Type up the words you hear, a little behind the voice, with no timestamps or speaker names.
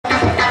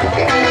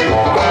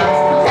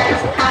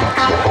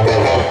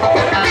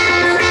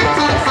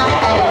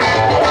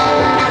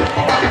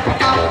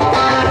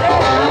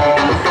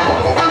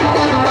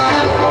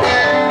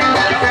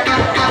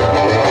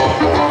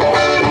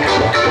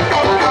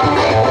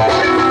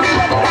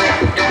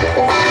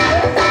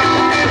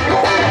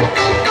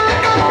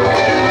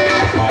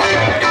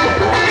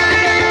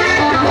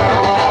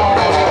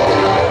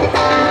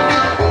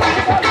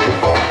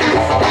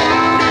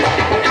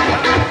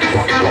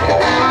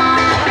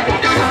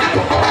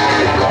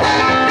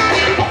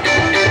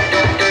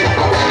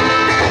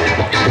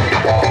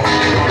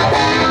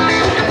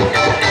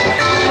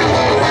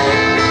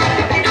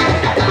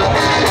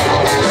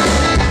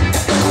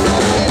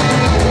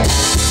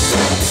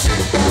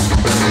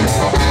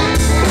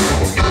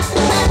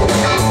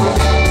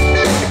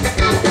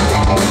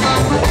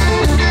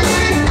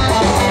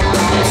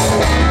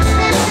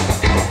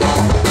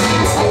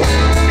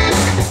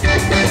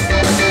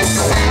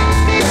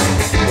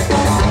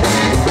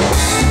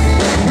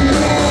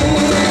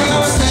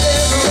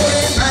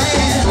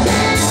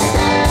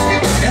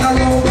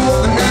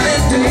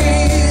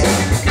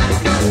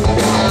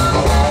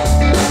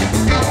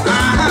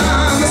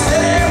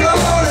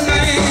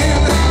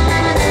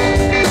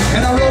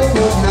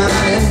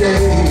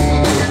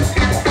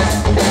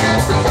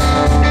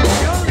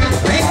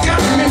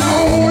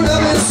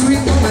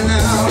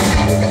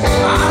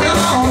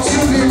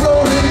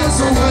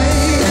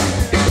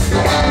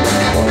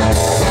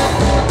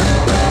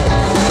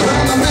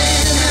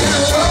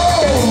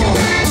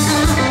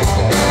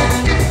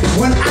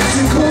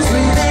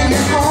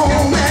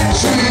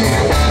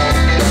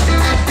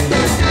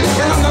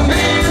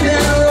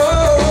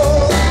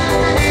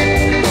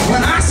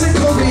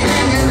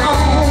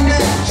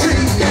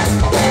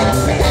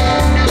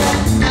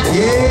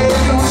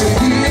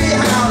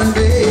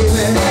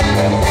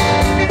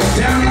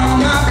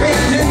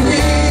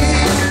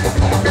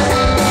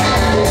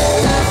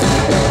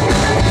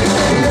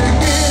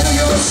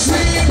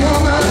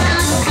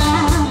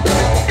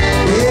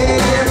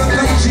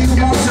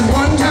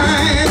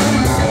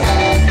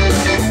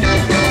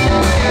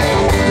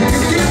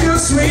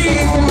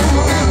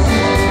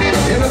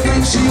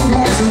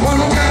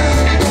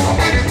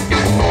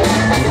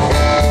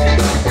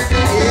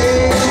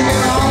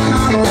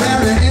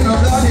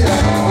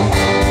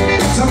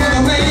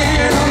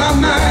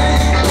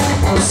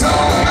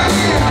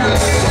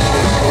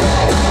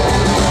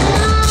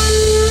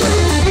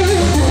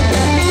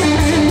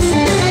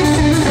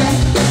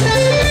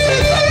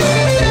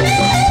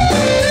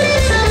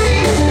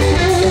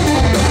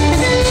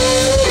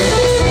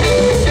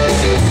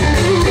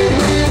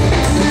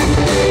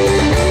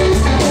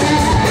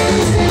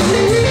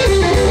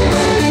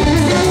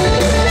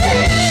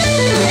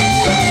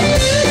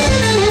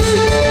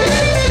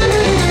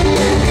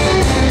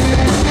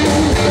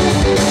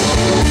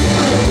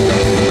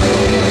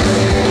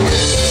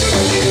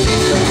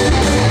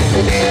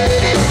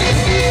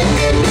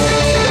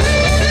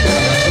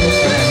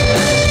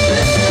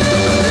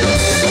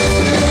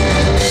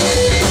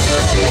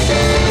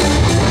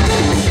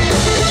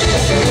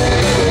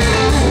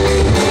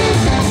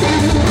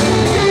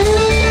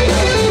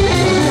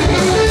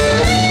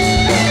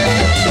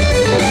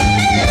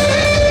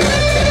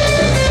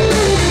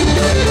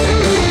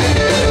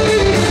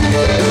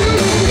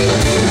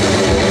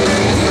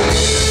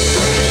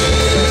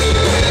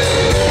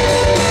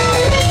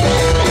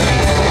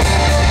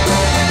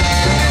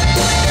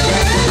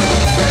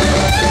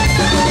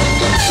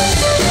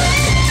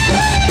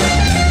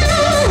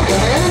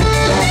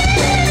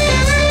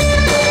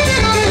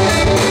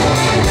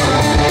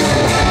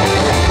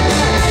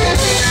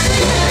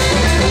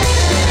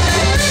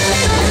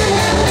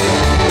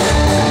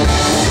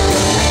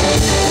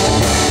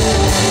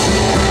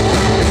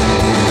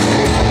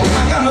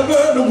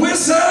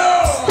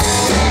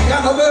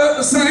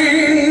the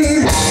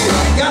same.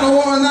 Got a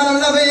woman that I'm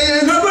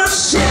loving, but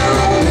she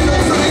don't do the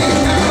thing.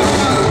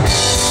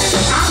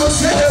 I'm a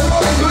steady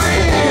rolling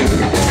man,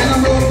 and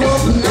I'm rolling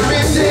up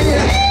night and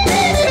day.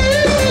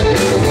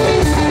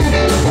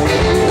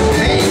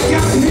 Ain't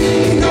got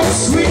me no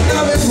sweet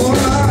loving for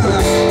her.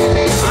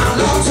 I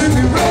love to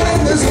be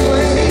rolling this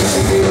way.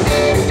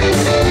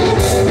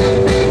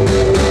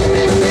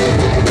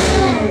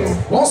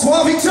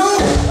 Bonsoir Victor.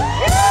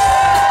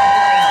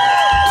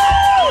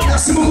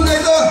 Merci beaucoup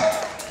d'être là.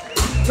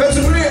 Faites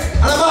du bruit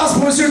à la base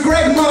pour Monsieur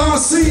Greg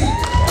Morancy.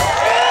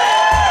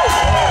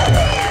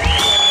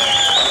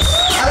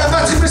 À la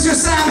batterie Monsieur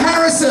Sam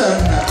Harrison.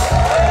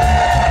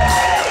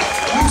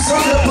 Nous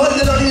sommes le pod de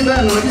Deslauriers.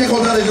 On est bien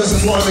content d'être là ce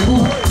soir avec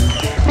vous.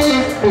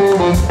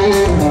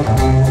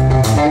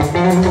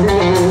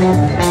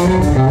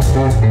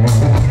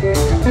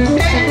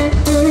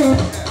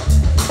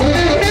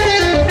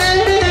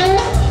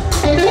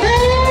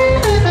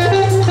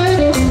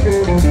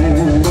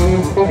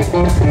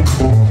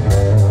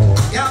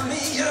 Got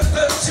me a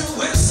virtue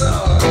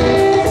whistle,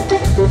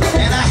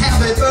 and I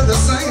have it for the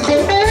same.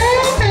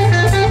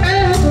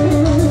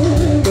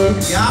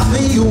 Got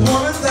me a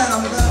woman that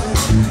I'm loving,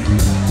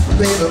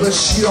 baby, but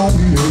she don't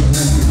be her.